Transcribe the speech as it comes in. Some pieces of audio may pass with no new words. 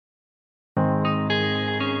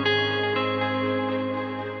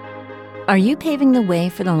Are you paving the way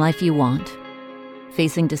for the life you want?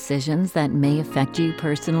 Facing decisions that may affect you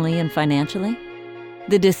personally and financially?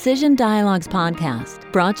 The Decision Dialogues podcast,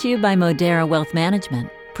 brought to you by Modera Wealth Management,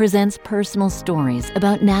 presents personal stories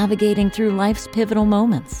about navigating through life's pivotal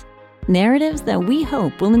moments. Narratives that we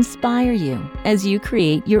hope will inspire you as you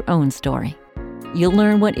create your own story. You'll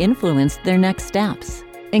learn what influenced their next steps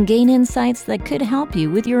and gain insights that could help you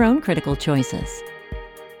with your own critical choices.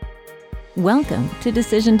 Welcome to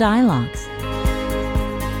Decision Dialogues.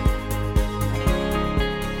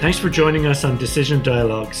 Thanks for joining us on Decision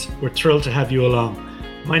Dialogues. We're thrilled to have you along.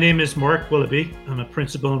 My name is Mark Willoughby. I'm a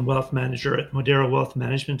Principal and Wealth Manager at Modera Wealth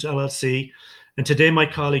Management, LLC. And today my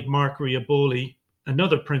colleague Mark Riaboli,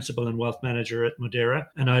 another Principal and Wealth Manager at Modera,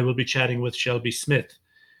 and I will be chatting with Shelby Smith.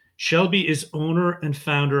 Shelby is owner and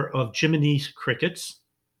founder of Jiminy Crickets,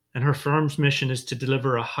 and her firm's mission is to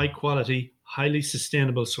deliver a high-quality, highly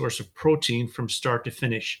sustainable source of protein from start to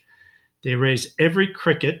finish. They raise every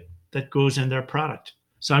cricket that goes in their product.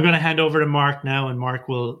 So I'm going to hand over to Mark now, and Mark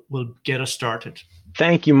will get us started.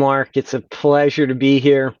 Thank you, Mark. It's a pleasure to be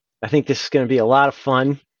here. I think this is going to be a lot of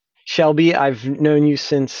fun. Shelby, I've known you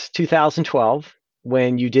since 2012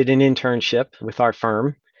 when you did an internship with our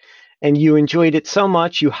firm, and you enjoyed it so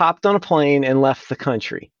much you hopped on a plane and left the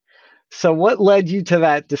country. So what led you to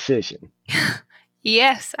that decision?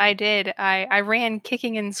 Yes, I did. I ran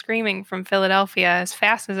kicking and screaming from Philadelphia as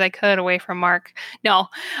fast as I could away from Mark. No,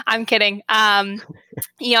 I'm kidding.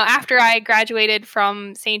 After I graduated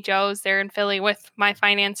from St. Joe's there in Philly with my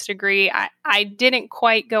finance degree, I didn't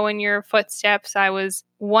quite go in your footsteps. I was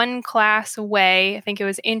one class away, I think it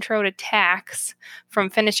was Intro to Tax,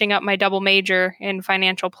 from finishing up my double major in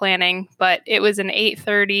financial planning, but it was an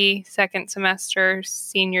 8:30 second semester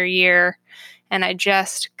senior year. And I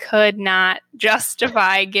just could not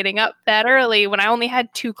justify getting up that early when I only had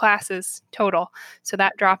 2 classes total. So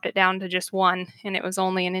that dropped it down to just 1, and it was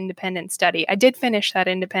only an independent study. I did finish that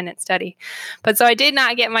independent study. But so I did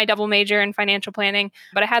not get my double major in financial planning,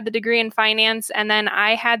 but I had the degree in finance. And then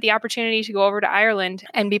I had the opportunity to go over to Ireland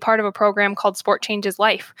and be part of a program called Sport Changes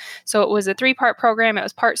Life. So it was a 3-part program. It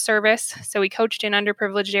was part service. So we coached in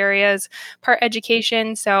underprivileged areas, part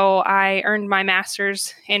education. So I earned my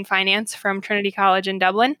master's in finance from Trinity College in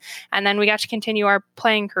Dublin. And then we got to continue our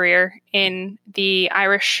playing career in the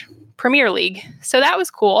Irish Premier League. So that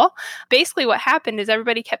was cool. Basically what happened is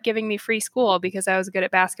everybody kept giving me free school because I was good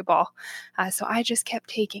at basketball. So I just kept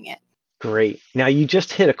taking it. Great. Now you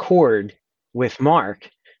just hit a chord with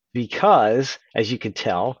Mark because, as you could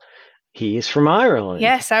tell, he is from Ireland.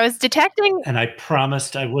 Yes, I was detecting. And I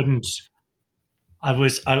promised I wouldn't. I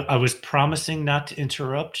was promising not to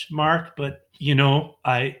interrupt Mark, but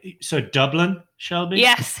so Dublin, Shelby?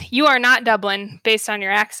 Yes, you are not Dublin based on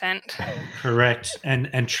your accent. Correct.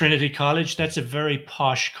 And Trinity College, that's a very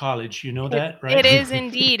posh college. You know that, right? It is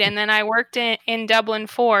indeed. And then I worked in Dublin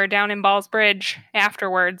 4 down in Ballsbridge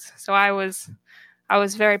afterwards. So I was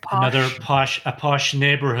very posh. A posh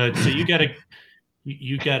neighborhood. So you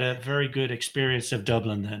got a very good experience of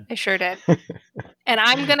Dublin then. I sure did. And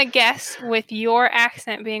I'm going to guess, with your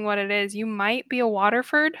accent being what it is, you might be a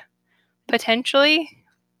Waterford, potentially,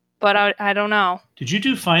 but I don't know. Did you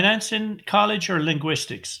do finance in college or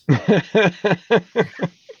linguistics?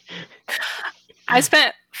 I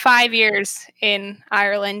spent 5 years in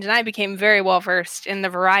Ireland, and I became very well versed in the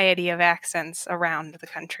variety of accents around the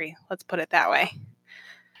country. Let's put it that way.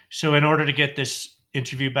 So in order to get this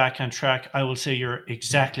interview back on track, I will say you're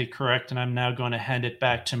exactly correct, and I'm now going to hand it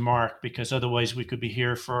back to Mark because otherwise we could be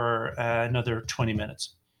here for another 20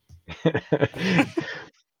 minutes.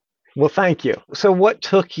 Well, thank you. So what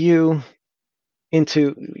took you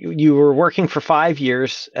you were working for 5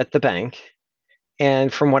 years at the bank,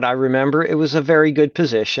 and from what I remember, it was a very good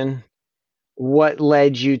position. What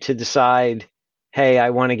led you to decide, hey,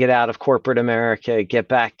 I want to get out of corporate America, get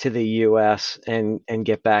back to the US and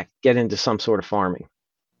get into some sort of farming?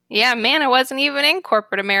 Yeah, man, I wasn't even in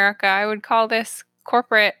corporate America. I would call this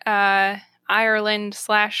corporate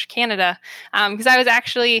Ireland/Canada. Because I was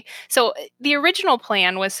so the original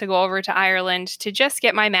plan was to go over to Ireland to just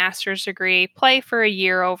get my master's degree, play for a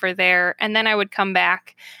year over there, and then I would come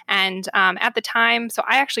back. And at the time, so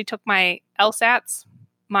I actually took my LSATs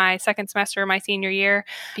my second semester of my senior year,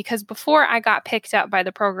 because before I got picked up by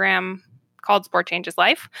the program called Sport Changes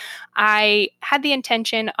Life, I had the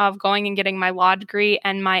intention of going and getting my law degree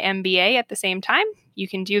and my MBA at the same time. You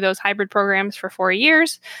can do those hybrid programs for 4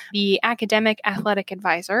 years. The academic athletic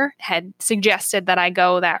advisor had suggested that I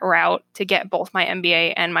go that route to get both my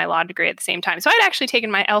MBA and my law degree at the same time. So I'd actually taken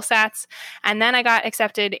my LSATs, and then I got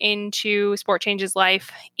accepted into Sport Changes Life,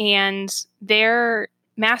 and their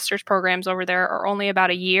master's programs over there are only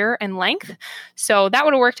about a year in length. So that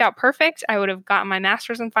would have worked out perfect. I would have gotten my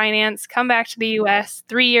master's in finance, come back to the US,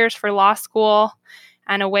 3 years for law school,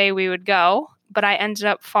 and away we would go. But I ended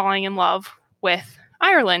up falling in love with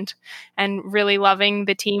Ireland and really loving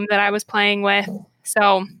the team that I was playing with.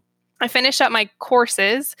 So I finished up my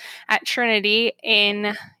courses at Trinity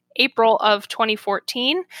in April of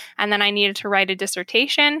 2014, and then I needed to write a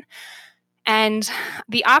dissertation. And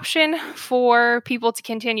the option for people to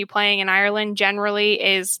continue playing in Ireland generally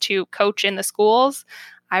is to coach in the schools.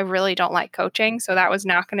 I really don't like coaching, so that was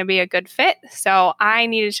not going to be a good fit. So I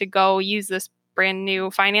needed to go use this brand new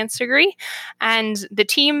finance degree. And the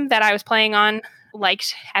team that I was playing on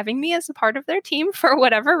liked having me as a part of their team for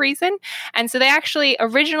whatever reason. And so they actually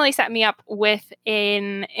originally set me up with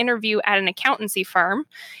an interview at an accountancy firm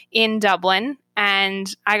in Dublin.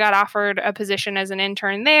 And I got offered a position as an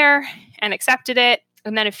intern there and accepted it.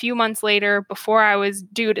 And then a few months later, before I was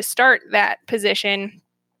due to start that position,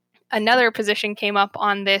 another position came up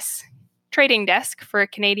on this trading desk for a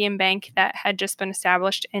Canadian bank that had just been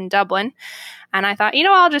established in Dublin. And I thought,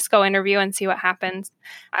 I'll just go interview and see what happens.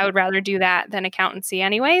 I would rather do that than accountancy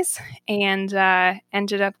anyways. And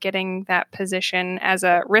ended up getting that position as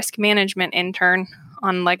a risk management intern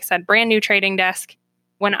on, like I said, brand new trading desk.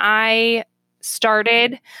 When I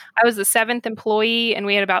started, I was the 7th employee and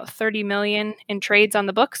we had about 30 million in trades on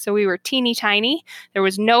the books. So we were teeny tiny. There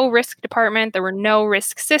was no risk department. There were no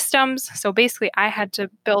risk systems. So basically I had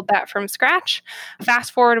to build that from scratch.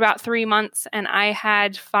 Fast forward about 3 months and I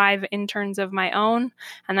had 5 interns of my own.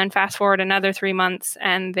 And then fast forward another 3 months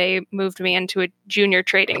and they moved me into a junior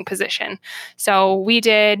trading position. So we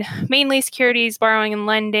did mainly securities, borrowing and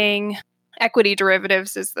lending. Equity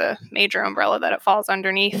derivatives is the major umbrella that it falls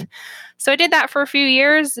underneath. So I did that for a few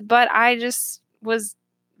years, but I just was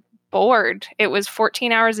bored. It was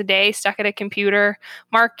 14 hours a day stuck at a computer.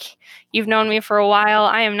 Mark, you've known me for a while.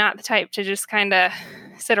 I am not the type to just kind of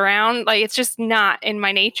sit around. Like, it's just not in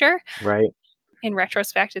my nature. Right. In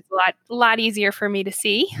retrospect, it's a lot easier for me to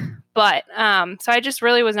see. But so I just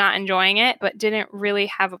really was not enjoying it, but didn't really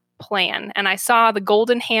have a plan. And I saw the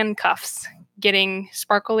golden handcuffs getting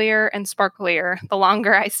sparklier and sparklier the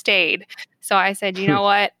longer I stayed. So I said, you know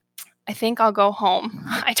what? I think I'll go home.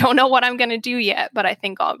 I don't know what I'm going to do yet, but I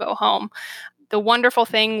think I'll go home. The wonderful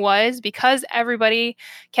thing was, because everybody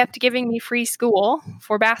kept giving me free school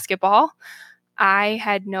for basketball, I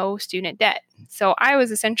had no student debt. So I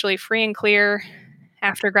was essentially free and clear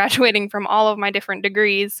after graduating from all of my different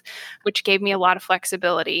degrees, which gave me a lot of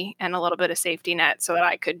flexibility and a little bit of safety net so that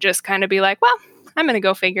I could just kind of be like, well, I'm going to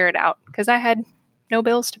go figure it out, because I had no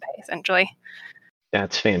bills to pay, essentially.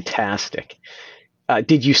 That's fantastic.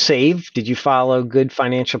 Did you save? Did you follow good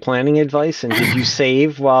financial planning advice? And did you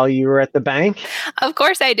save while you were at the bank? Of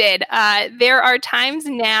course I did. There are times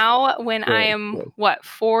now when I am,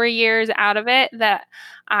 4 years out of it, that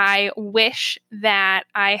I wish that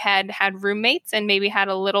I had roommates and maybe had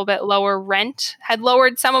a little bit lower rent, had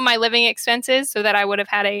lowered some of my living expenses so that I would have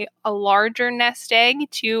had a larger nest egg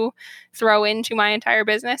to throw into my entire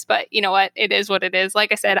business. But you know what? It is what it is.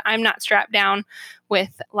 Like I said, I'm not strapped down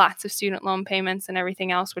with lots of student loan payments and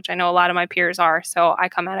everything else, which I know a lot of my peers are. So I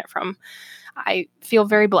come at it I feel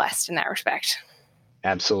very blessed in that respect.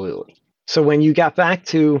 Absolutely. So when you got back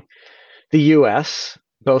to the US,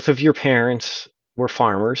 both of your parents were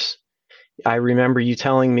farmers. I remember you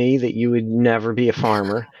telling me that you would never be a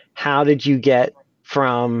farmer. How did you get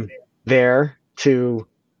from there to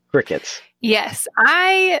crickets? Yes,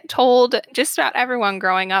 I told just about everyone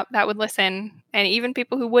growing up that would listen, and even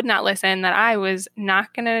people who would not listen, that I was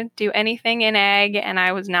not going to do anything in ag and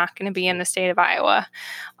I was not going to be in the state of Iowa.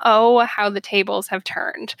 Oh, how the tables have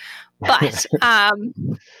turned. But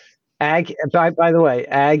ag, by the way,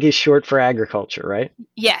 ag is short for agriculture, right?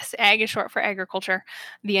 Yes, ag is short for agriculture.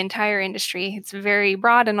 The entire industry. It's very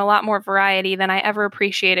broad and a lot more variety than I ever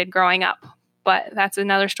appreciated growing up. But that's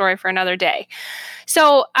another story for another day.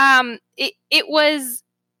 So it was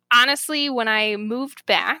honestly, when I moved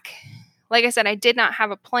back, like I said, I did not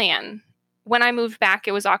have a plan. When I moved back,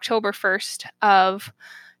 it was October 1st of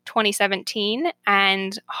 2017,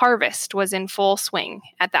 and harvest was in full swing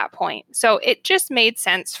at that point. So it just made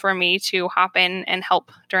sense for me to hop in and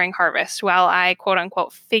help during harvest while I, quote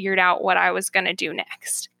unquote, figured out what I was going to do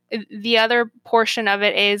next. The other portion of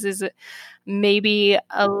it is maybe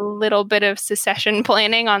a little bit of succession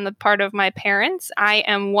planning on the part of my parents. I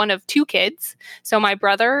am one of 2 kids. So my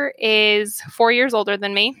brother is 4 years older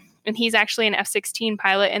than me, and he's actually an F-16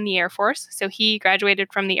 pilot in the Air Force. So he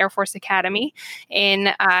graduated from the Air Force Academy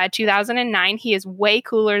in 2009. He is way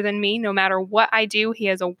cooler than me. No matter what I do, he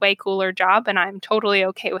has a way cooler job, and I'm totally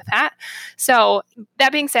okay with that. So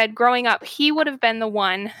that being said, growing up, he would have been the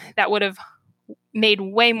one that would have made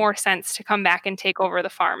way more sense to come back and take over the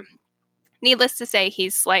farm. Needless to say,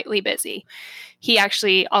 he's slightly busy. He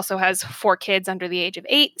actually also has 4 kids under the age of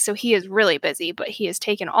 8, so he is really busy, but he has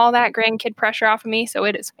taken all that grandkid pressure off of me, so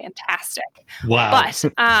it is fantastic. Wow.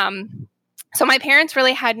 But, so my parents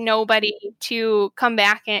really had nobody to come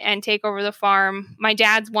back and take over the farm. My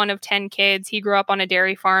dad's one of 10 kids. He grew up on a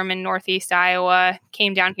dairy farm in Northeast Iowa,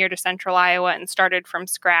 came down here to Central Iowa and started from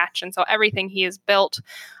scratch. And so everything he has built,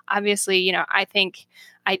 obviously, I think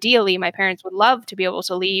ideally my parents would love to be able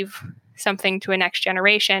to leave something to a next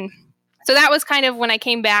generation. So that was kind of when I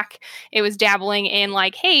came back, it was dabbling in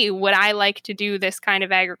like, hey, would I like to do this kind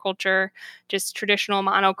of agriculture, just traditional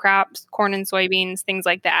monocrops, corn and soybeans, things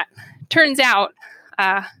like that. Turns out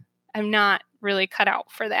I'm not really cut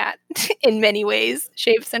out for that in many ways,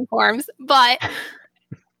 shapes and forms, but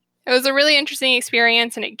it was a really interesting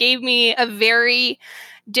experience, and it gave me a very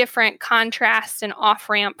different contrast and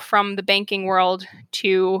off-ramp from the banking world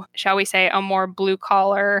to, shall we say, a more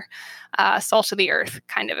blue-collar, salt of the earth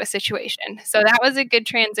kind of a situation. So that was a good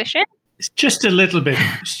transition. It's just a little bit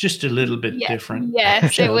different.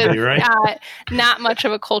 Yes, it was right? not much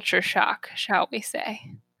of a culture shock, shall we say.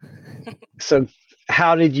 So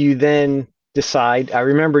how did you then decide? I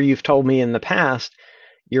remember you've told me in the past,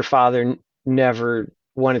 your father never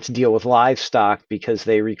wanted to deal with livestock because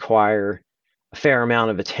they require a fair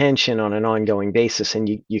amount of attention on an ongoing basis, and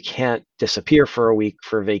you can't disappear for a week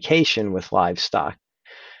for vacation with livestock.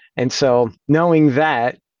 And so knowing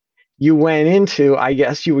that, you went into, I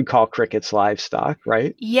guess you would call crickets livestock,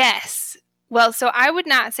 right? Yes. Well, so I would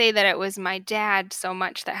not say that it was my dad so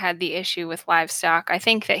much that had the issue with livestock. I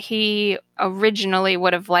think that he originally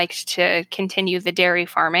would have liked to continue the dairy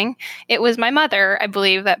farming. It was my mother, I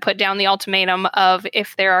believe, that put down the ultimatum of,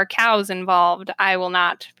 if there are cows involved, I will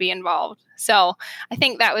not be involved. So I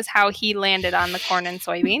think that was how he landed on the corn and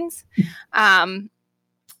soybeans.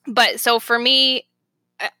 But so for me,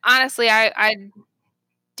 honestly, I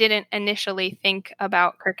didn't initially think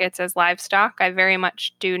about crickets as livestock. I very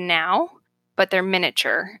much do now, but they're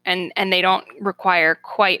miniature and they don't require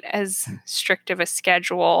quite as strict of a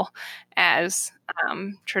schedule as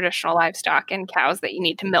traditional livestock and cows that you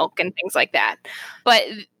need to milk and things like that. But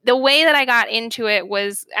the way that I got into it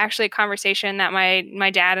was actually a conversation that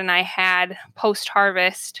my dad and I had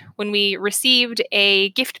post-harvest when we received a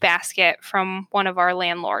gift basket from one of our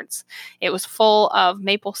landlords. It was full of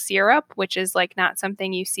maple syrup, which is like not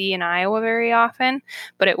something you see in Iowa very often,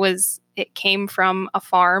 but it came from a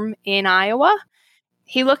farm in Iowa.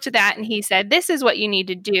 He looked at that and he said, this is what you need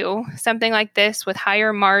to do. Something like this with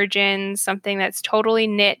higher margins, something that's totally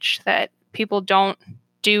niche that people don't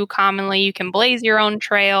do commonly. You can blaze your own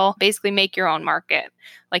trail, basically make your own market.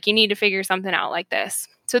 Like, you need to figure something out like this.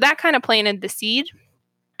 So that kind of planted the seed.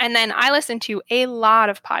 And then I listened to a lot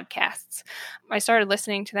of podcasts. I started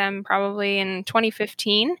listening to them probably in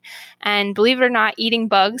 2015. And believe it or not, Eating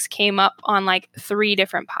Bugs came up on like 3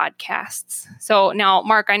 different podcasts. So now,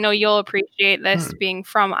 Mark, I know you'll appreciate this being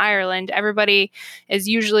from Ireland. Everybody is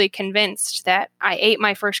usually convinced that I ate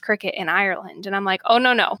my first cricket in Ireland. And I'm like, oh,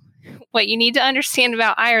 no. What you need to understand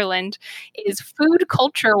about Ireland is food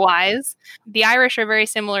culture-wise, the Irish are very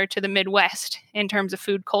similar to the Midwest in terms of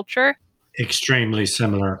food culture. Extremely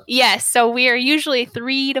similar. Yes. So we are usually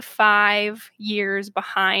 3 to 5 years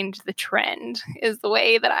behind the trend is the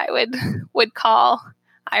way that I would call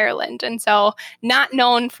Ireland. And so not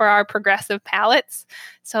known for our progressive palates.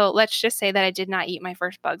 So let's just say that I did not eat my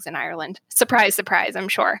first bugs in Ireland. Surprise, surprise, I'm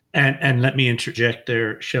sure. And let me interject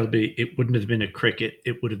there, Shelby. It wouldn't have been a cricket.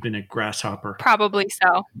 It would have been a grasshopper. Probably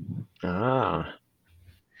so. Ah.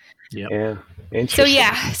 Yep. Yeah.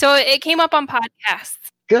 Interesting. So it came up on podcasts.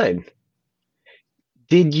 Good.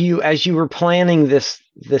 Did you, as you were planning this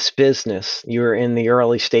business, you were in the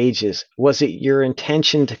early stages, was it your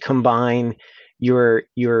intention to combine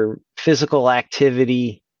your physical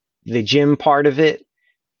activity, the gym part of it,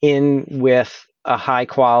 in with a high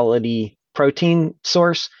quality protein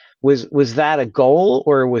source? Was that a goal,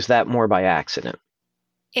 or was that more by accident?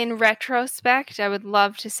 In retrospect, I would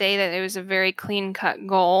love to say that it was a very clean-cut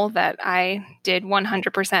goal that I did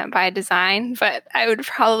 100% by design, but I would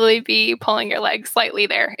probably be pulling your leg slightly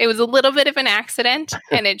there. It was a little bit of an accident,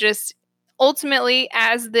 and it just ultimately,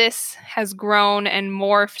 as this has grown and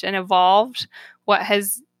morphed and evolved, what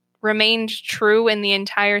has remained true in the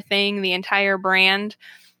entire thing, the entire brand,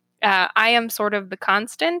 I am sort of the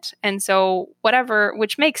constant. And so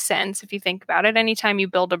which makes sense if you think about it, anytime you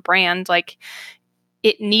build a brand, like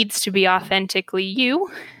it needs to be authentically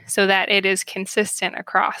you so that it is consistent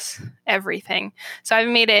across everything. So I've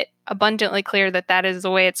made it abundantly clear that that is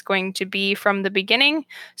the way it's going to be from the beginning.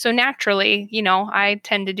 So naturally, I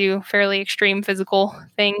tend to do fairly extreme physical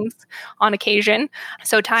things on occasion.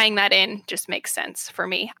 So tying that in just makes sense for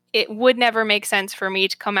me. It would never make sense for me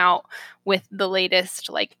to come out with the latest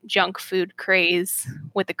like junk food craze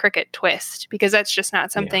with the cricket twist, because that's just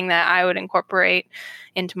not something that I would incorporate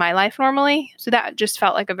into my life normally. So that just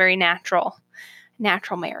felt like a very natural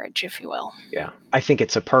marriage, if you will. Yeah, I think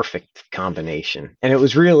it's a perfect combination. And it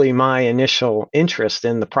was really my initial interest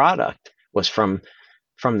in the product was from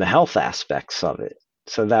the health aspects of it.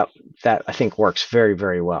 So that I think works very,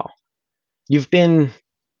 very well. You've been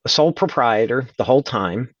a sole proprietor the whole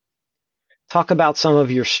time. Talk about some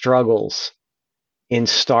of your struggles in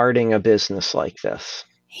starting a business like this.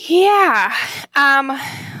 Yeah.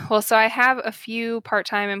 Well, so I have a few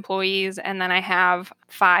part-time employees, and then I have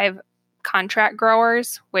 5 contract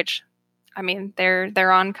growers, which, I mean,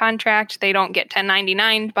 they're on contract. They don't get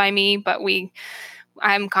 1099 by me, but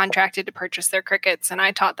I'm contracted to purchase their crickets, and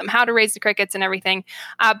I taught them how to raise the crickets and everything.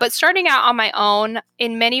 But starting out on my own,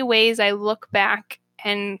 in many ways, I look back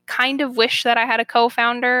and kind of wish that I had a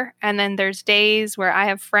co-founder. And then there's days where I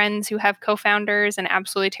have friends who have co-founders and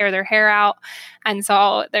absolutely tear their hair out. And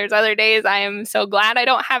so there's other days I am so glad I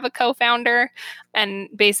don't have a co-founder. And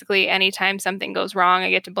basically anytime something goes wrong, I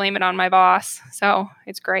get to blame it on my boss. So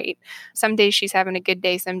it's great. Some days she's having a good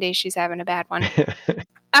day. Some days she's having a bad one.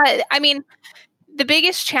 I mean, the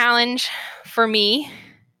biggest challenge for me,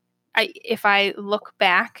 if I look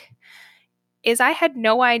back, is I had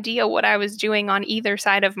no idea what I was doing on either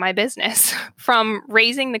side of my business. From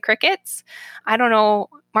raising the crickets, I don't know,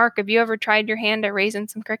 Mark, have you ever tried your hand at raising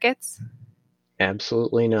some crickets?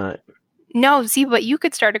 Absolutely not. No, see, but you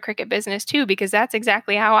could start a cricket business too, because that's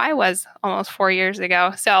exactly how I was almost 4 years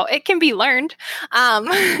ago. So it can be learned.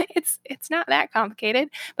 It's not that complicated.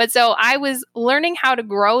 But so I was learning how to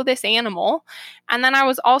grow this animal, and then I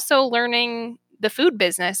was also learning the food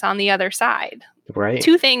business on the other side. Right.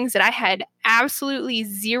 2 things that I had absolutely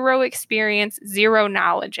zero experience, zero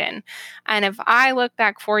knowledge in. And if I look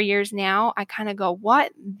back 4 years now, I kind of go,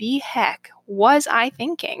 what the heck was I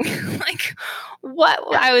thinking? Like, what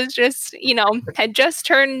I was just, had just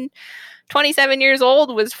turned 27 years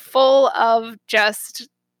old, was full of just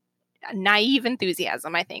naive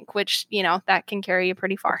enthusiasm, I think, which, that can carry you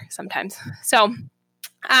pretty far sometimes. So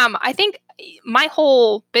I think my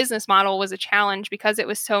whole business model was a challenge because it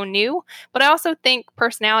was so new, but I also think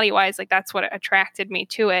personality-wise, like that's what attracted me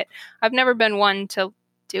to it. I've never been one to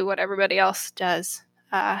do what everybody else does.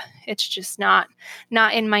 It's just not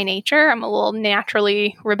in my nature. I'm a little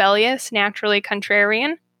naturally rebellious, naturally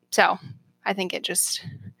contrarian. So I think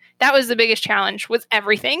that was the biggest challenge, was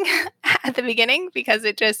everything at the beginning, because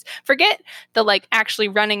it just, forget the like actually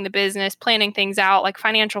running the business, planning things out, like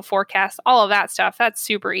financial forecasts, all of that stuff. That's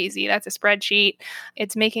super easy. That's a spreadsheet.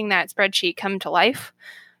 It's making that spreadsheet come to life.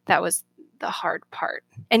 That was the hard part,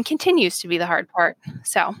 and continues to be the hard part.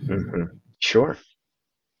 So, Sure.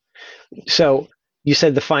 So you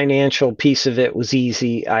said the financial piece of it was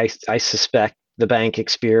easy. I suspect the bank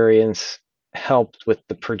experience helped with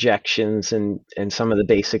the projections and some of the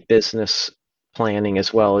basic business planning,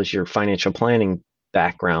 as well as your financial planning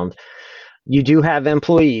background. You do have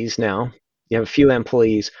employees now. You have a few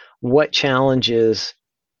employees. What challenges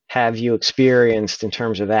have you experienced in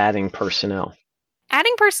terms of adding personnel?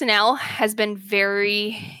 Adding personnel has been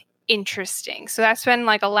very interesting. So that's been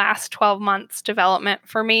like a last 12 months development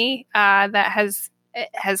for me that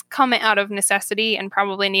has come out of necessity and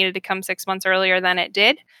probably needed to come 6 months earlier than it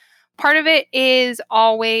did. Part of it is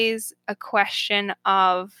always a question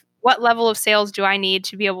of what level of sales do I need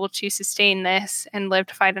to be able to sustain this and live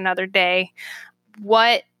to fight another day?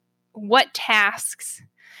 What tasks,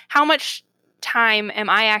 how much time am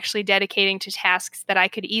I actually dedicating to tasks that I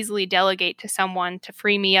could easily delegate to someone to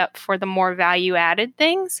free me up for the more value added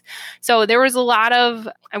things? So there was a lot of,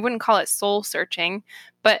 I wouldn't call it soul searching,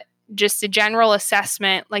 but just a general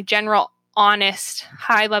assessment, like general honest,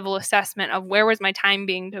 high-level assessment of where was my time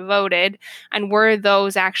being devoted, and were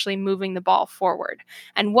those actually moving the ball forward?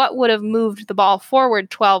 And what would have moved the ball forward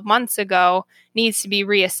 12 months ago needs to be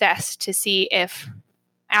reassessed to see if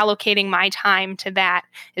allocating my time to that,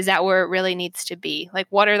 is that where it really needs to be? Like,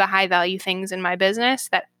 what are the high-value things in my business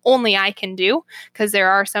that only I can do? Because there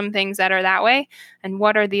are some things that are that way. And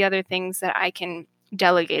what are the other things that I can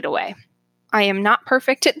delegate away? I am not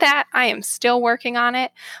perfect at that. I am still working on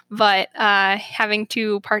it, but having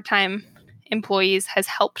 2 part-time employees has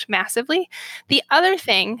helped massively. The other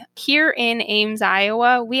thing, here in Ames,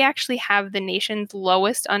 Iowa, we actually have the nation's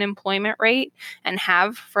lowest unemployment rate and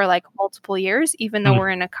have for like multiple years, even though we're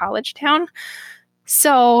in a college town.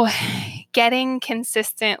 So getting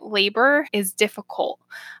consistent labor is difficult.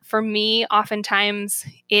 For me, oftentimes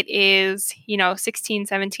it is, 16,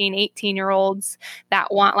 17, 18-year-olds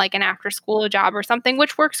that want like an after-school job or something,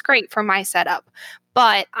 which works great for my setup.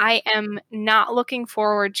 But I am not looking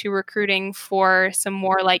forward to recruiting for some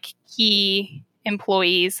more like key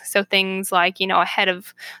employees. So things like, a head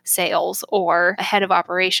of sales or a head of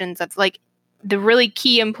operations. That's like the really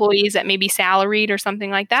key employees that may be salaried or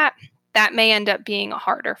something like that. That may end up being a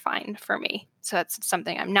harder find for me. So that's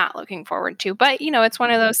something I'm not looking forward to. But, it's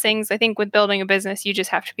one of those things, I think with building a business, you just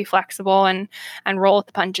have to be flexible and roll with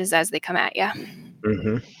the punches as they come at you.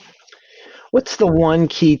 Mm-hmm. What's the one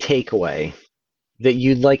key takeaway that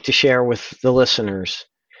you'd like to share with the listeners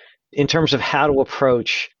in terms of how to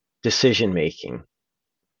approach decision making?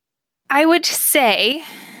 I would say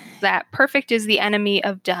that perfect is the enemy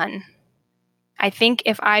of done. I think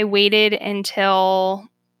if I waited until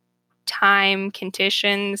time,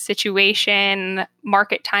 conditions, situation,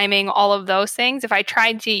 market timing, all of those things, if I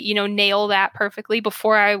tried to, nail that perfectly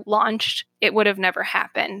before I launched, it would have never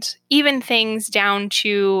happened. Even things down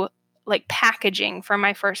to like packaging for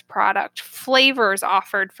my first product, flavors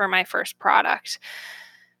offered for my first product.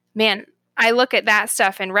 Man, I look at that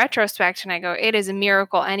stuff in retrospect and I go, it is a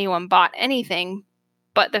miracle anyone bought anything.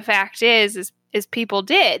 But the fact is people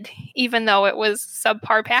did, even though it was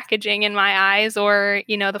subpar packaging in my eyes or,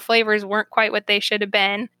 the flavors weren't quite what they should have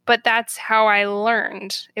been. But that's how I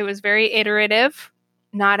learned. It was very iterative.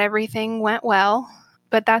 Not everything went well,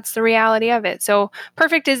 but that's the reality of it. So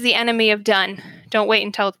perfect is the enemy of done. Don't wait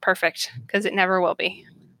until it's perfect because it never will be.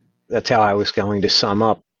 That's how I was going to sum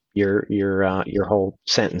up your whole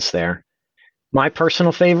sentence there. My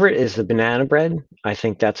personal favorite is the banana bread. I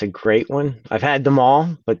think that's a great one. I've had them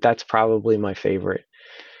all, but that's probably my favorite.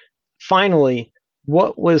 Finally,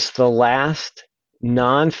 what was the last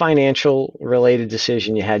non-financial related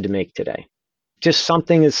decision you had to make today? Just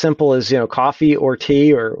something as simple as, coffee or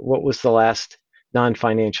tea, or what was the last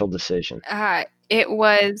non-financial decision? It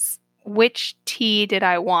was, which tea did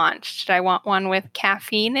I want? Did I want one with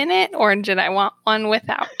caffeine in it, or did I want one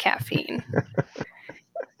without caffeine?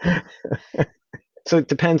 So it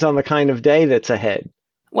depends on the kind of day that's ahead.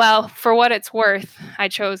 Well, for what it's worth, I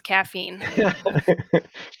chose caffeine.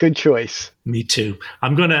 Good choice. Me too.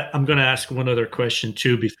 I'm gonna ask one other question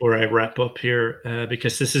too before I wrap up here,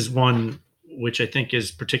 because this is one which I think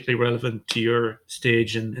is particularly relevant to your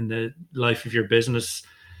stage in the life of your business.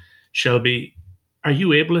 Shelby, are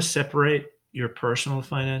you able to separate your personal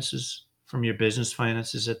finances from your business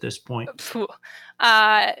finances at this point?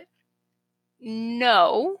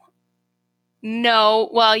 No.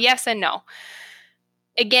 Well, yes and no.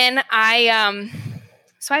 Again, I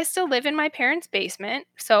still live in my parents' basement,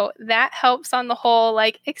 so that helps on the whole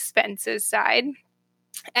like expenses side.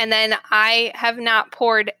 And then I have not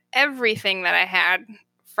poured everything that I had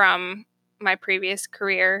from my previous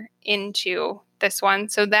career into this one,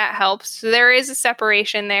 so that helps. So there is a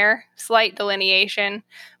separation there, slight delineation,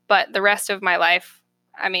 but the rest of my life,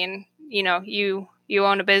 I mean, you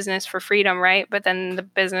own a business for freedom, right? But then the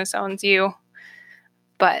business owns you.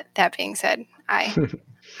 But that being said, I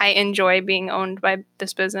enjoy being owned by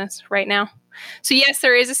this business right now. So yes,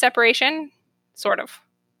 there is a separation, sort of,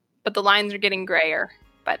 but the lines are getting grayer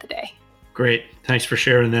by the day. Great. Thanks for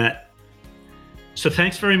sharing that. So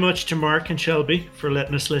thanks very much to Mark and Shelby for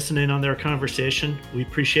letting us listen in on their conversation. We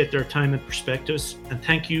appreciate their time and perspectives, and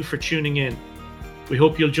thank you for tuning in. We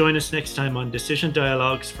hope you'll join us next time on Decision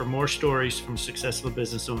Dialogues for more stories from successful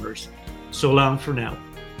business owners. So long for now.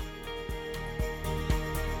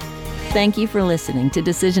 Thank you for listening to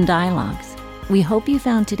Decision Dialogues. We hope you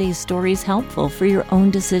found today's stories helpful for your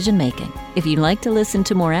own decision making. If you'd like to listen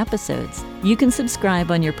to more episodes, you can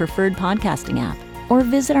subscribe on your preferred podcasting app or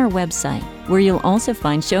visit our website, where you'll also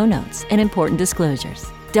find show notes and important disclosures.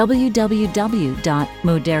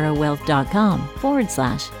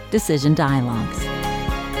 www.moderawealth.com/Decision Dialogues.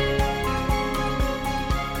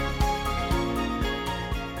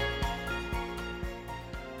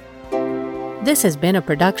 This has been a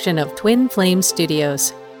production of Twin Flame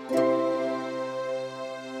Studios.